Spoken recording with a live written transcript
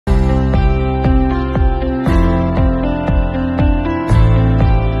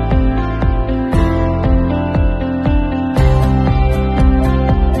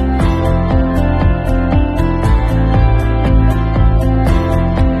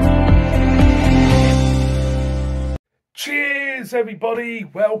Greetings everybody,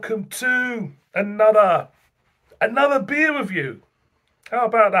 welcome to another beer review. How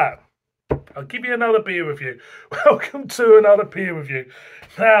about that? I'll give you another beer review. Welcome to another beer review.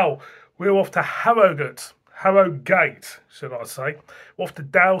 Now, we're off to Harrogate, should I say. We're off to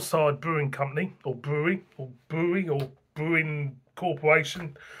Daleside Brewing Company, or brewery, or brewing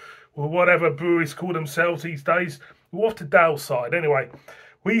corporation, or whatever breweries call themselves these days. We're off to Daleside. Anyway,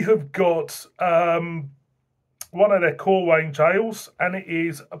 we have got one of their core range ales, and it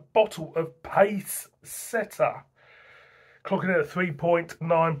is a bottle of Pacesetter, clocking at 3.9%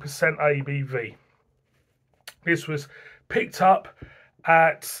 ABV. This was picked up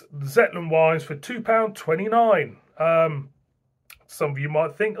at Zetland Wines for £2.29. Some of you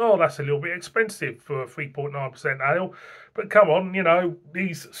might think, oh, that's a little bit expensive for a 3.9% ale. But come on, you know,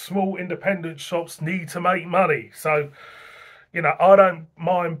 these small independent shops need to make money. So, you know, I don't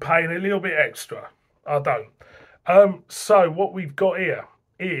mind paying a little bit extra. I don't. So what we've got here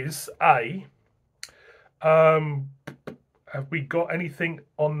is a... have we got anything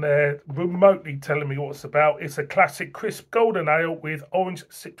on there remotely telling me what it's about? It's a classic crisp golden ale with orange,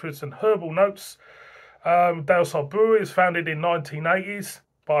 citrus and herbal notes. Daleside Brewery is founded in 1980s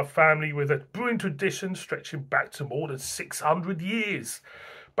by a family with a brewing tradition stretching back to more than 600 years.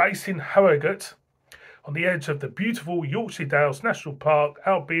 Based in Harrogate, on the edge of the beautiful Yorkshire Dales National Park,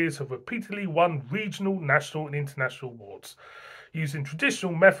 our beers have repeatedly won regional, national and international awards. Using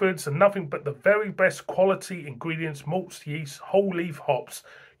traditional methods and nothing but the very best quality ingredients, malts, yeast, whole leaf hops,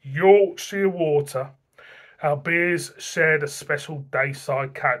 Yorkshire water, our beers share the special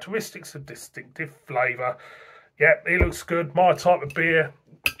Daleside characteristics of distinctive flavour. Yep, it looks good. My type of beer.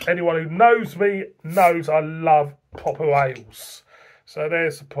 Anyone who knows me knows I love proper ales. So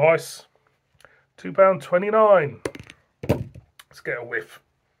there's the price. £2.29. Let's get a whiff.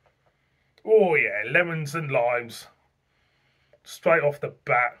 Oh yeah, lemons and limes. Straight off the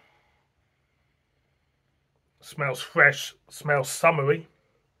bat. Smells fresh, smells summery.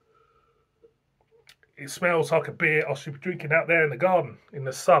 It smells like a beer I should be drinking out there in the garden, in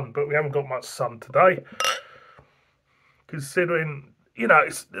the sun, but we haven't got much sun today. Considering, you know,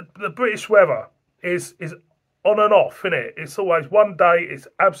 it's the British weather is on and off, isn't it? It's always one day it's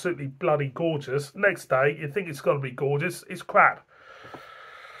absolutely bloody gorgeous. Next day you think it's going to be gorgeous, it's crap.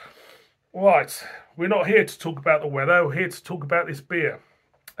 Right, we're not here to talk about the weather, we're here to talk about this beer.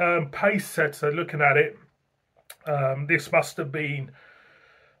 Pacesetter, looking at it, this must have been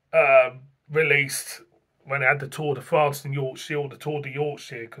released when they had the Tour de France in Yorkshire, or the Tour de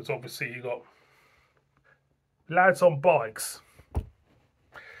Yorkshire, because obviously you got lads on bikes.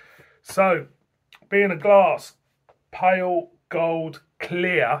 So, being a glass, pale gold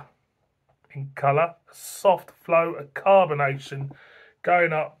clear in colour, soft flow of carbonation,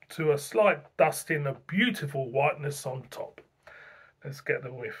 going up to a slight dusting of beautiful whiteness on top. Let's get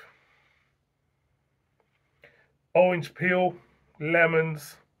the whiff. Orange peel,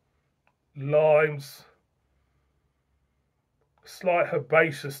 lemons, limes, slight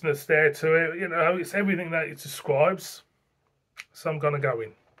herbaceousness there to it. You know, it's everything that it describes. So I'm going to go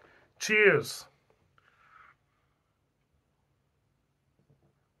in. Cheers.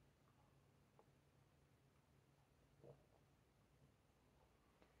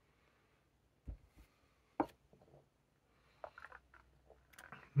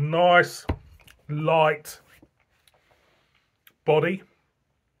 Nice, light body,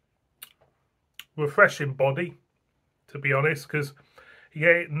 refreshing body, to be honest, because you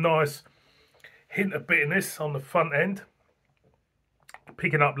get a nice hint of bitterness on the front end,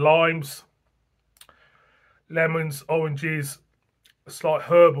 picking up limes, lemons, oranges, a slight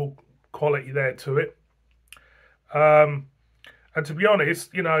herbal quality there to it. And to be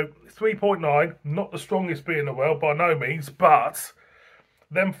honest, you know, 3.9, not the strongest beer in the world by no means, but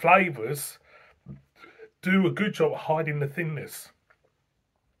them flavours do a good job of hiding the thinness.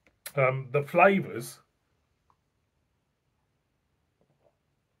 The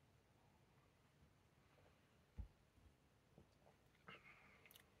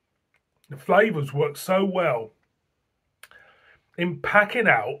flavours work so well in packing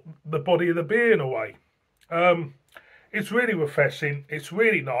out the body of the beer in a way. It's really refreshing. It's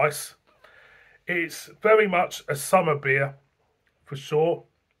really nice. It's very much a summer beer, for sure.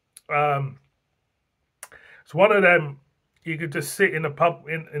 It's one of them you could just sit in a pub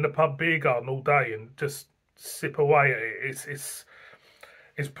in the pub beer garden all day and just sip away at it.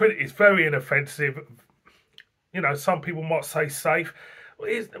 It's very inoffensive. You know, some people might say safe.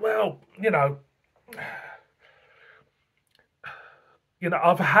 Well, you know,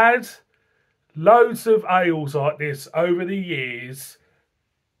 I've had loads of ales like this over the years,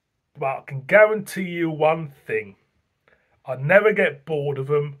 but I can guarantee you one thing. I never get bored of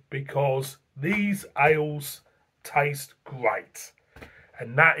them because these ales taste great.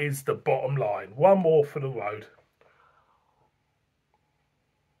 And that is the bottom line. One more for the road.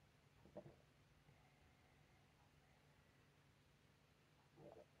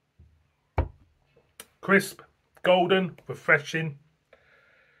 Crisp, golden, refreshing.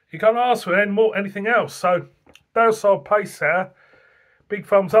 You can't ask for anything else. So, Daleside Pacesetter, big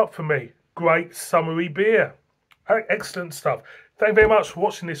thumbs up for me. Great summery beer. Excellent stuff. Thank you very much for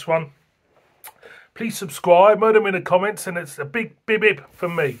watching this one. Please subscribe, murder them in the comments, and it's a big bib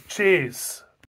from me. Cheers.